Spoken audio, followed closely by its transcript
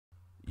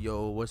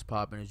Yo, what's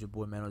poppin'? It's your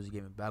boy Manos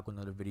Gaming back with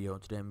another video.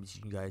 Today I'm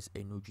teaching you guys a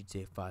new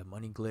GTA 5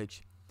 money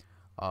glitch.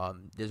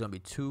 There's gonna be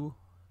two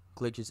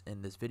glitches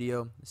in this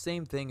video.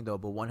 Same thing though,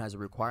 but one has a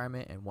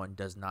requirement and one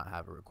does not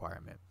have a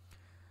requirement.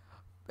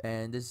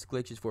 And this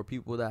glitch is for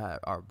people that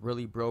are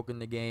really broke in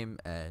the game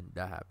and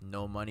that have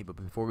no money. But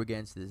before we get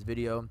into this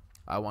video,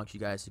 I want you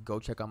guys to go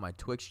check out my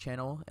Twitch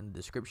channel in the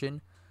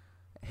description.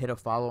 Hit a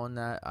follow on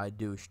that. I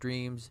do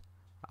streams.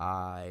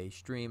 I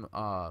stream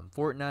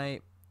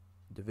FORTNITE,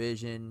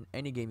 Division,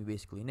 any game you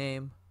basically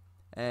name.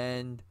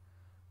 And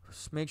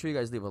just make sure you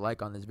guys leave a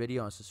like on this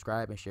video and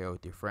subscribe and share it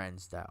with your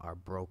friends that are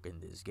broke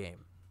in this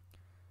game.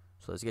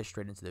 So let's get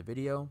straight into the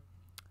video,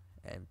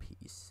 and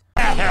peace.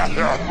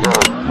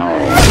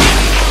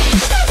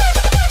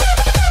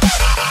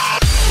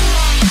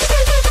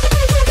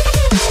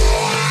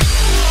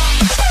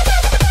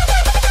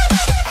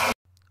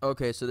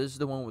 Okay, so this is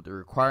the one with the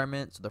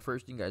requirement. So the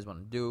first thing you guys want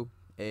to do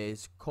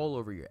is call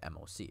over your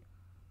MOC.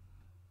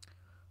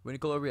 When you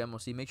call over your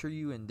MOC, make sure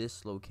you in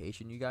this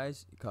location, you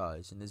guys,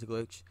 because in this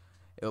glitch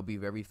it'll be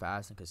very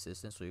fast and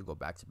consistent, so you go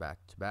back to back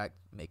to back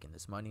making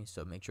this money.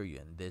 So make sure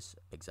you're in this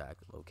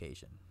exact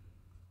location.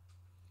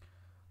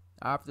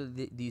 After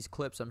these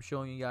clips I'm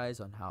showing you guys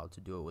on how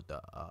to do it with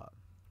the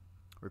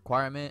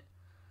requirement,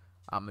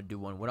 I'm gonna do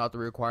one without the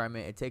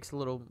requirement. It takes a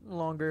little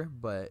longer,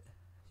 but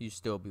you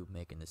still be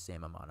making the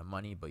same amount of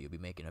money, but you'll be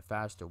making it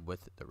faster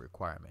with the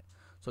requirement.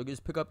 So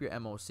just pick up your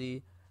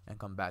MOC and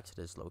come back to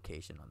this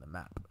location on the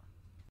map.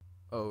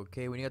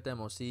 Okay, when you got the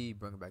MOC,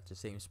 bring it back to the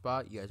same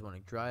spot. You guys want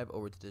to drive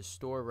over to this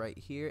store right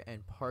here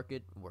and park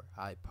it where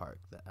I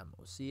parked the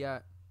MOC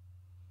at.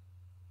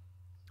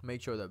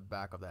 Make sure the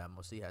back of the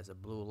MOC has a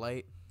blue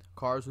light.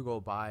 Cars will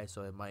go by,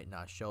 so it might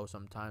not show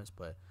sometimes,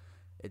 but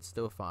it's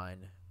still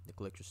fine. The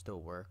glitch will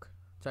still work.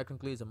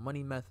 Technically, it's a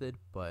money method,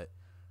 but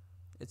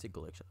it's a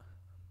glitch.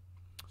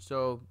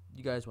 So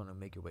you guys want to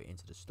make your way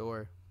into the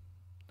store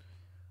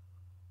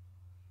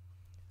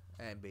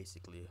and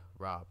basically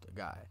rob the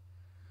guy.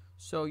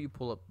 So you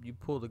pull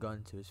the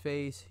gun to his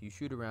face, you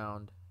shoot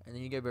around, and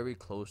then you get very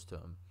close to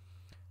him.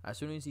 As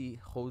soon as he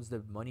holds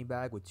the money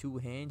bag with two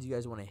hands, you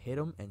guys want to hit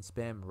him and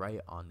spam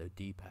right on the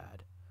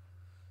D-pad.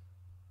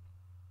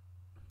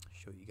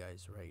 Show you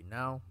guys right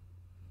now.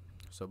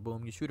 So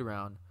boom, you shoot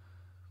around.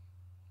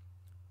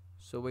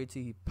 So wait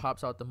till he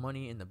pops out the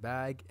money in the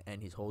bag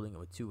and he's holding it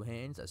with two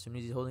hands. As soon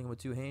as he's holding it with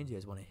two hands, you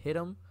guys want to hit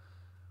him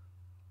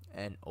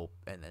and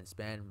then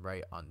spam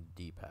right on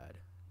the D-pad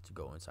to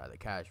go inside the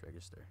cash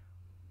register.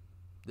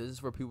 This is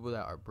for people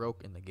that are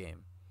broke in the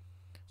game.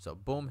 So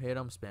boom, hit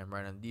them, spam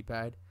right on the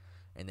D-pad,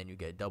 and then you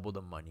get double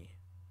the money.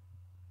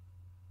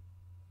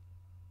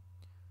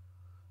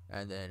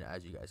 And then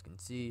as you guys can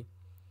see,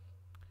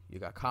 you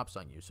got cops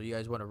on you. So you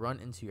guys want to run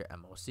into your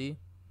MOC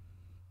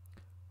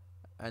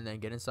and then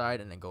get inside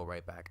and then go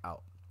right back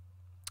out.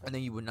 And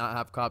then you would not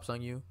have cops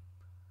on you.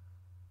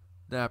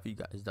 Then after you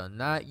guys done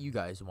that, you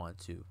guys want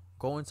to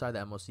go inside the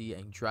MOC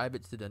and drive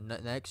it to the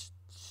next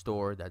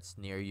store that's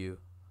near you.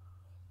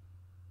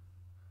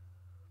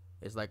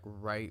 It's like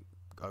right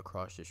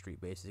across the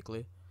street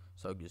basically.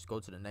 So just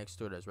go to the next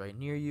store that's right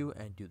near you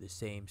and do the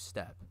same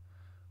step.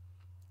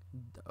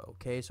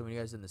 Okay, so when you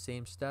guys in the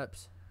same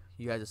steps,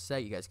 you guys are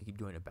set. You guys can keep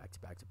doing it back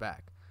to back to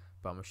back.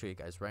 But I'm gonna show you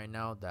guys right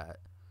now that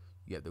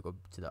you have to go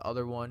to the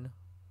other one.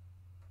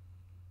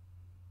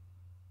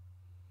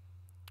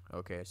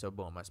 Okay, so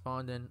boom, I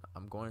spawned in.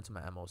 I'm going into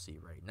my MOC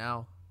right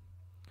now,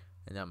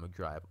 and then I'm gonna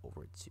drive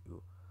over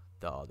to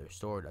the other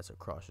store that's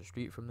across the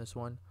street from this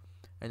one.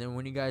 And then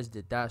when you guys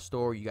did that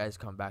store, you guys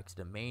come back to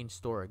the main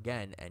store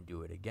again and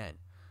do it again.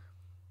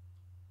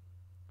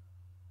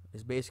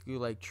 It's basically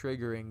like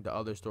triggering the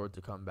other store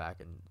to come back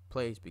in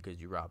place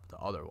because you robbed the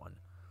other one.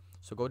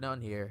 So go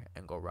down here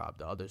and go rob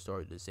the other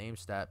store, the same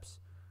steps.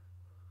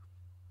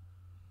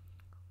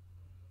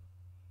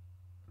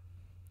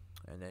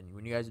 And then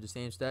when you guys do the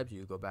same steps,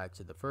 you go back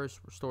to the first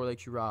store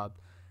that you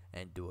robbed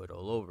and do it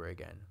all over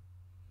again.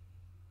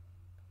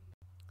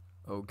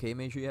 Okay,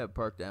 make sure you have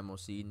parked the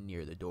MOC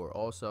near the door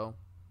also.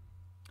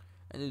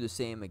 And do the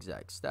same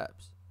exact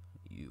steps.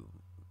 You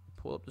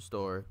pull up the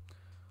store,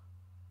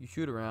 you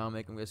shoot around,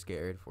 make him get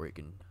scared before you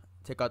can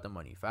take out the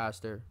money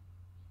faster.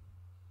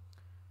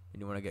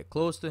 And you want to get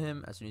close to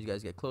him. As soon as you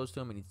guys get close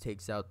to him and he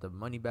takes out the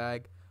money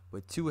bag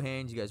with two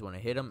hands, you guys want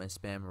to hit him and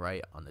spam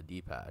right on the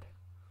D-pad.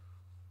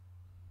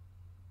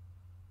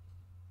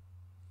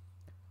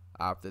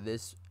 After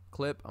this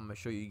clip, I'm going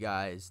to show you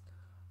guys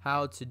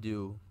how to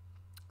do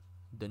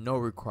the no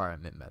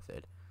requirement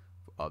method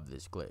of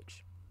this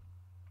glitch.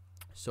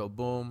 So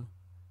boom,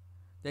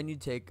 then you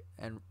take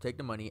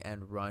the money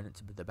and run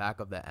to the back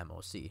of the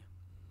MOC.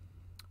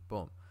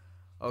 Boom.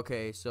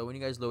 Okay, so when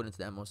you guys load into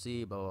the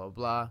MOC, blah blah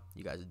blah,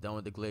 you guys are done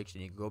with the glitch,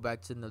 and you can go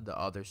back to the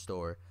other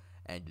store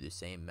and do the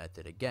same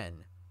method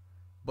again.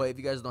 But if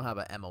you guys don't have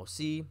an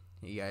MOC,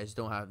 you guys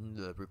don't have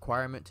the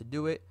requirement to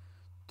do it,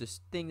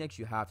 this thing that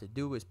you have to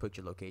do is put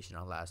your location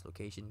on last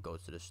location, go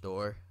to the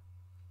store,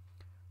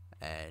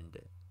 and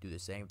do the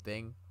same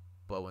thing.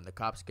 But when the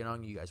cops get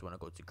on you, you guys want to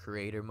go to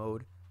creator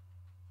mode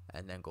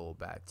and then go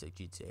back to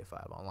GTA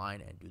 5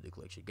 Online and do the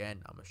glitch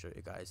again. I'm gonna show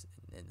you guys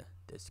in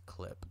this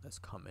clip that's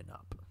coming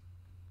up.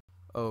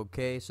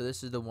 Okay, so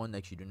this is the one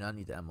that you do not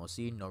need the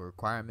MLC, no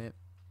requirement.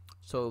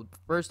 So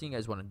first thing you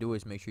guys want to do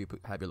is make sure you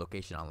have your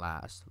location on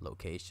last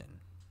location,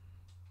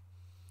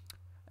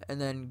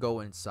 and then go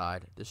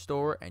inside the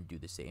store and do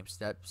the same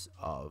steps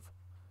of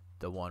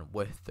the one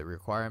with the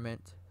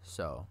requirement.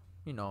 So,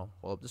 you know,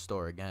 hold up the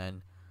store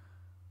again,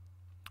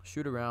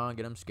 shoot around,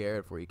 get them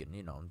scared before you can,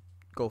 you know,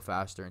 go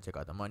faster and take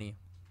out the money.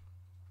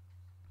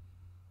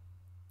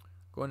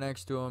 Go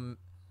next to him.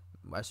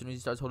 As soon as he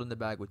starts holding the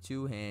bag with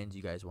 2 hands,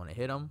 you guys want to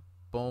hit him,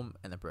 boom,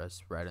 and then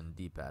press right on the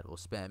D-pad. We'll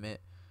spam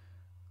it,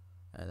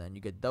 and then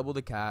you get double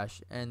the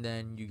cash, and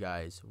then you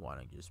guys want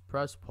to just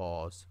press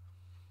pause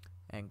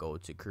and go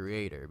to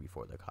creator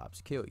before the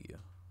cops kill you.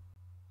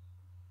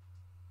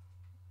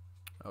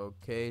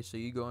 Okay, so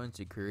you go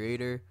into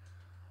creator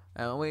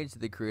and wait until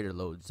the creator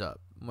loads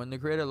up. When the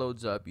creator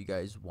loads up, you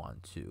guys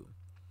want to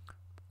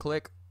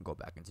click go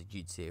back into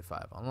GTA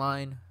 5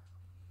 Online,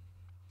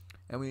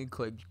 and when you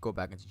click go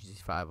back into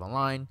GTA 5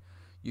 Online,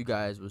 you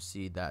guys will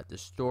see that the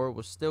store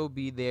will still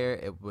be there.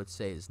 It would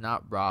say it's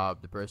not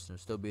robbed, the person will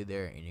still be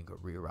there, and you can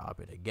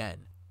re-rob it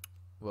again.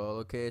 Well,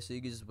 okay, so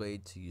you can just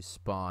wait till you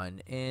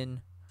spawn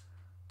in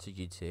to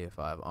GTA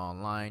 5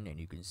 Online, and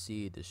you can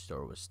see the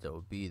store will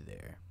still be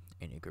there,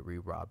 and you can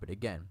re-rob it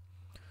again.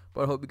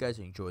 But I hope you guys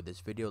enjoyed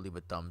this video. Leave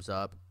a thumbs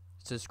up,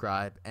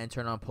 subscribe, and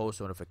turn on post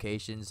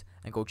notifications,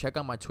 and go check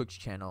out my Twitch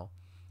channel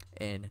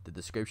in the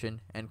description,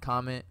 and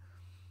comment,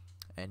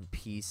 and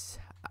peace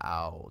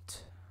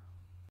out.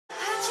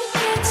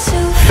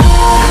 So